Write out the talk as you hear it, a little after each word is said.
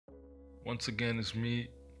Once again, it's me,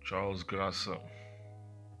 Charles Grassa,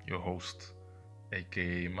 your host,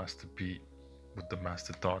 aka Master P, with the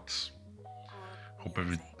Master Thoughts. Hope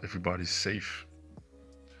everybody's safe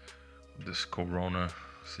with this Corona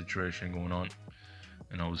situation going on,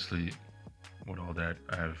 and obviously, with all that,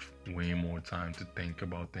 I have way more time to think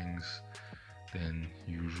about things than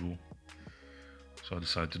usual. So I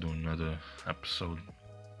decided to do another episode,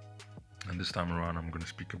 and this time around, I'm going to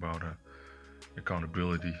speak about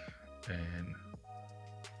accountability and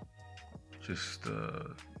just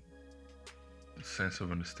the sense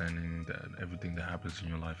of understanding that everything that happens in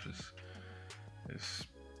your life is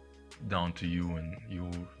down to you, and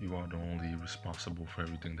you are the only responsible for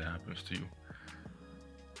everything that happens to you.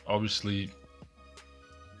 Obviously,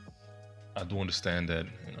 I do understand that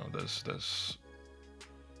there's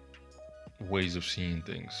ways of seeing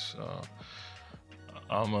things.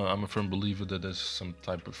 I'm a firm believer that there's some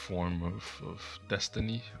type of form of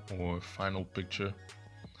destiny or final picture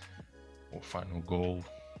or final goal,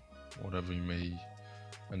 whatever you may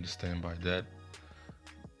understand by that.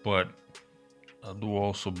 But I do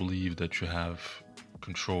also believe that you have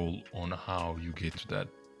control on how you get to that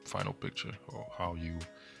final picture or how you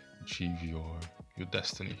achieve your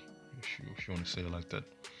destiny, if you want to say it like that.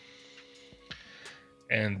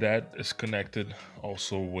 And that is connected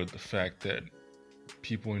also with the fact that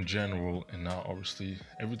people in general, and now obviously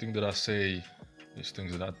everything that I say is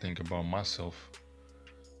things that I think about myself,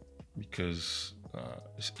 because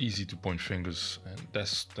it's easy to point fingers, and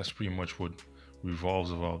that's pretty much what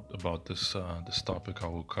revolves about this topic I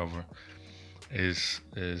will cover is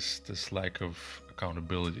this lack of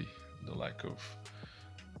accountability, the lack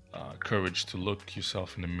of courage to look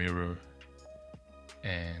yourself in the mirror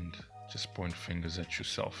and just point fingers at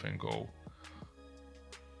yourself and go,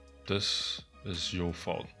 this is your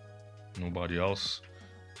fault, nobody else.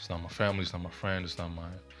 It's not my family, it's not my friend, it's not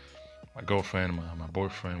my girlfriend, my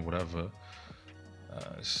boyfriend, whatever.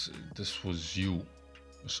 This was you.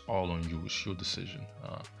 It's all on you. It's your decision.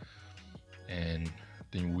 And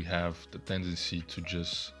then we have the tendency to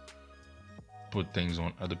just put things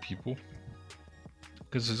on other people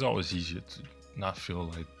because it's always easier to not feel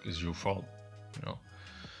like it's your fault, you know.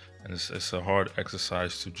 And it's a hard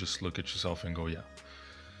exercise to just look at yourself and go, yeah.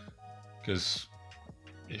 Because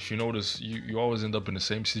if you notice, you always end up in the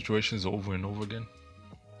same situations over and over again.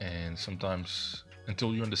 And sometimes,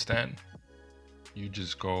 until you understand, you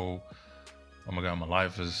just go, oh my god, my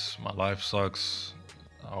life sucks.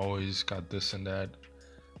 I always got this and that.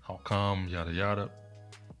 How come? Yada yada.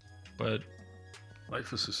 But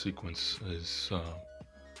life is a sequence. Is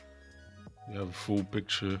You have a full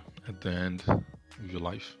picture at the end of your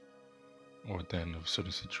life, or at the end of a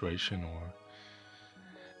certain situation,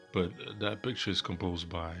 but that picture is composed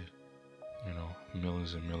by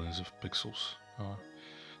millions and millions of pixels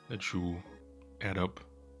that you add up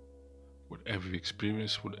with every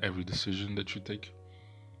experience, with every decision that you take.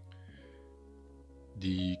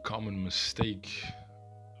 The common mistake,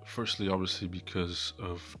 firstly, obviously, because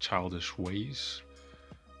of childish ways,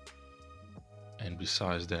 and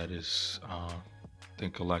besides that, is I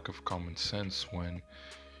think a lack of common sense when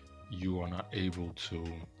you are not able to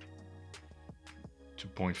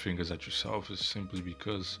point fingers at yourself, is simply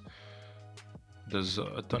because there's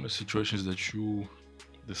a ton of situations that you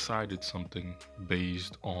decided something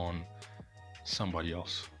based on somebody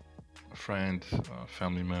else, a friend, a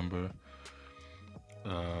family member,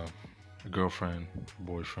 a girlfriend,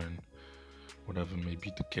 boyfriend, whatever may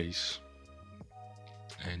be the case.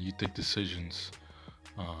 And you take decisions.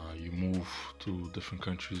 You move to different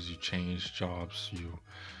countries, you change jobs, you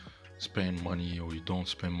spend money or you don't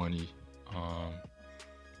spend money.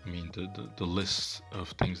 The list of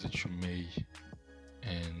things that you may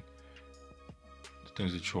and the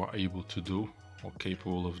things that you are able to do or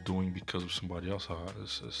capable of doing because of somebody else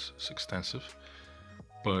is extensive.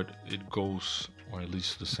 But it goes, or at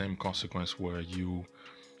least the same consequence, where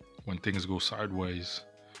when things go sideways,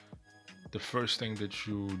 the first thing that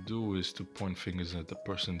you do is to point fingers at the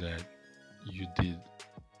person that you did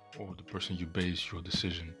or the person you base your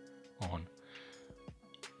decision on.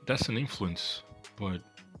 That's an influence, but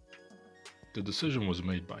the decision was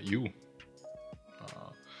made by you.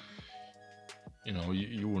 Uh,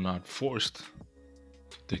 you were not forced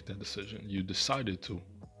to take that decision. You decided to.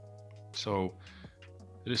 So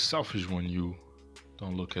it is selfish when you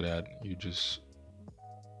don't look at that. You just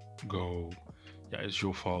go, yeah, it's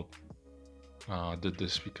your fault. I did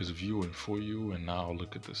this because of you and for you, and now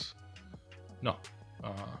look at this. No.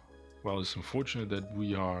 Well, it's unfortunate that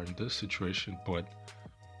we are in this situation, but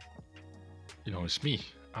it's me.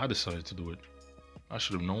 I decided to do it. I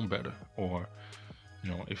should have known better, or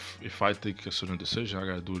If I take a certain decision, I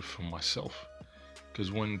gotta do it for myself.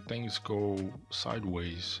 Because when things go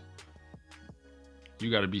sideways, you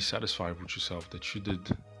gotta be satisfied with yourself that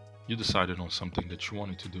you decided on something that you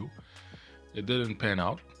wanted to do. It didn't pan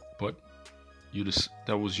out, but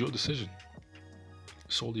that was your decision,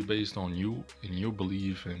 solely based on you and your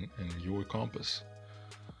belief and your compass.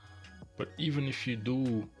 But even if you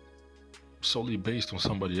do solely based on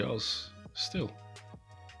somebody else, still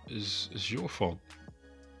is your fault.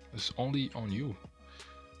 It's only on you.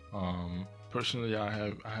 Personally,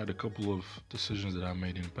 I had a couple of decisions that I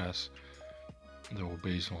made in the past that were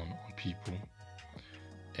based on people,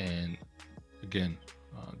 and again,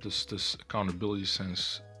 this accountability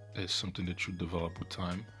sense is something that you develop with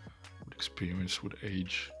time, with experience, with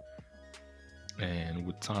age, and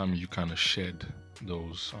with time you kind of shed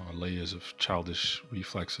those layers of childish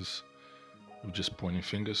reflexes of just pointing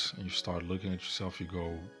fingers, and you start looking at yourself. You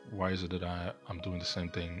go, why is it that I'm doing the same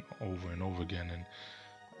thing over and over again, and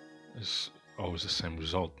it's always the same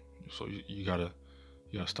result? So you gotta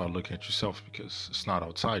start looking at yourself, because it's not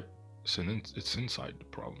outside, it's inside the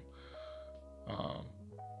problem. um,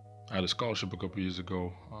 I had a scholarship a couple years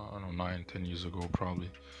ago, I don't know, 9, 10 years ago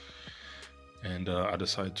probably, and I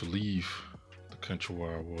decided to leave the country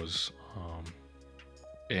where I was,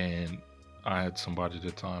 and I had somebody at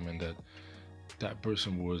the time, and that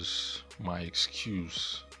person was my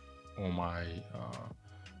excuse, or my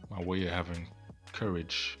way of having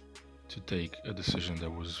courage to take a decision that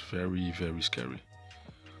was very, very scary.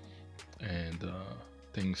 And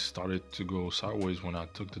things started to go sideways when I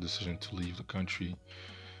took the decision to leave the country,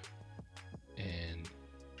 and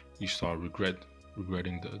you start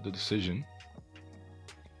regretting the decision,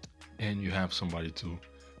 and you have somebody to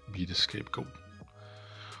be the scapegoat.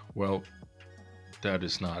 Well, that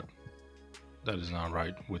is not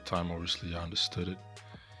right. With time, obviously, I understood it,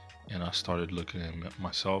 and I started looking at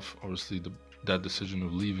myself. Obviously, that decision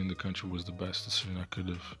of leaving the country was the best decision I could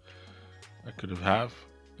have have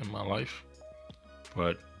in my life,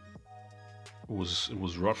 but it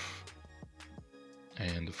was rough,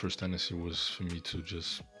 and the first tendency was for me to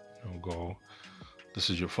just go, this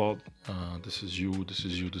is your fault, this is you, this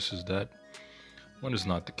is you, this is that, when it's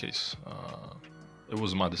not the case. It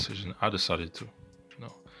was my decision. I decided to.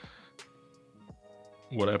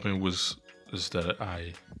 What happened is that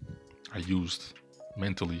I used,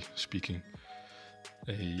 mentally speaking,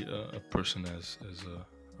 a person as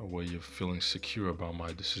a way of feeling secure about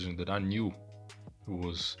my decision, that I knew it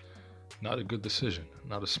was not a good decision,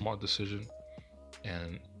 not a smart decision,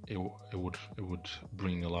 and it would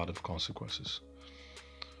bring a lot of consequences.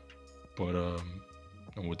 But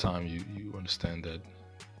and with time, you understand that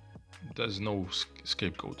there's no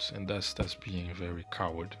scapegoats, and that's being very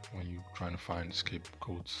coward when you're trying to find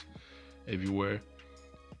scapegoats everywhere,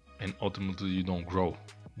 and ultimately you don't grow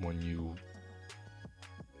when you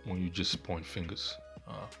just point fingers.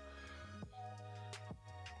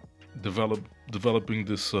 Developing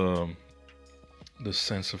this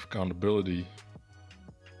sense of accountability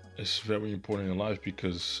is very important in life,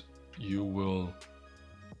 because you will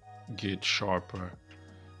get sharper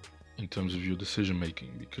in terms of your decision making,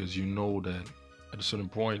 because you know that at a certain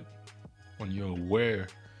point, when you're aware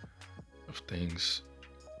of things,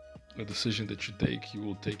 the decision that you take, you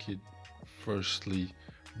will take it firstly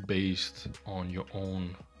based on your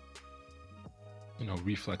own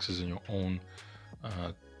reflexes and your own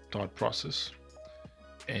thought process,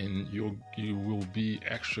 and you will be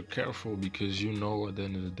extra careful, because you know at the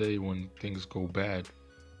end of the day, when things go bad,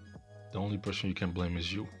 the only person you can blame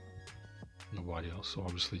is you, nobody else. So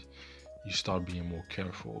obviously you start being more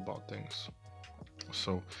careful about things.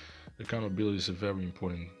 So accountability is a very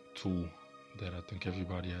important tool that I think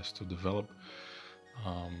everybody has to develop,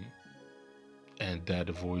 and that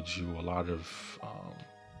avoids you a lot of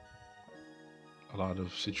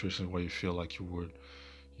situations where you feel like you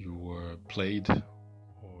were played,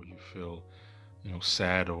 or you feel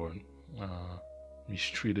sad, or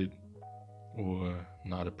mistreated, or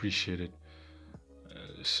not appreciated,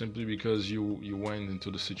 simply because you went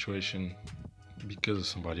into the situation because of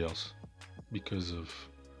somebody else, because of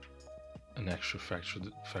an extra factor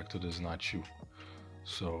that is not you.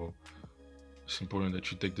 So it's important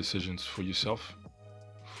that you take decisions for yourself,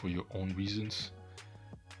 for your own reasons,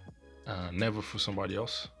 never for somebody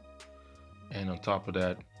else. And on top of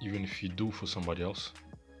that, even if you do for somebody else,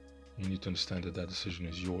 you need to understand that decision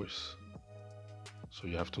is yours. So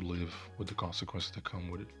you have to live with the consequences that come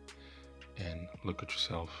with it, and look at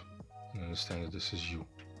yourself and understand that this is you,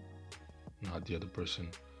 not the other person,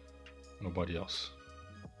 nobody else.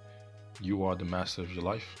 You are the master of your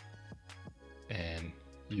life, and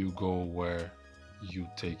you go where you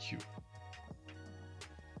take you.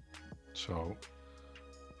 So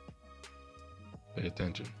pay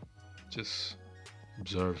attention. Just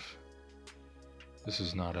observe. This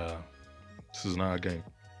is not a game.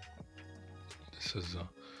 This is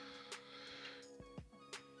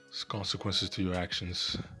it's consequences to your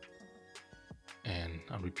actions, and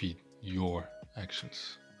I repeat, your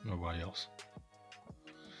actions, nobody else.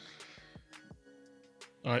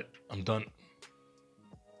 All right, I'm done.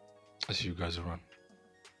 I see you guys around.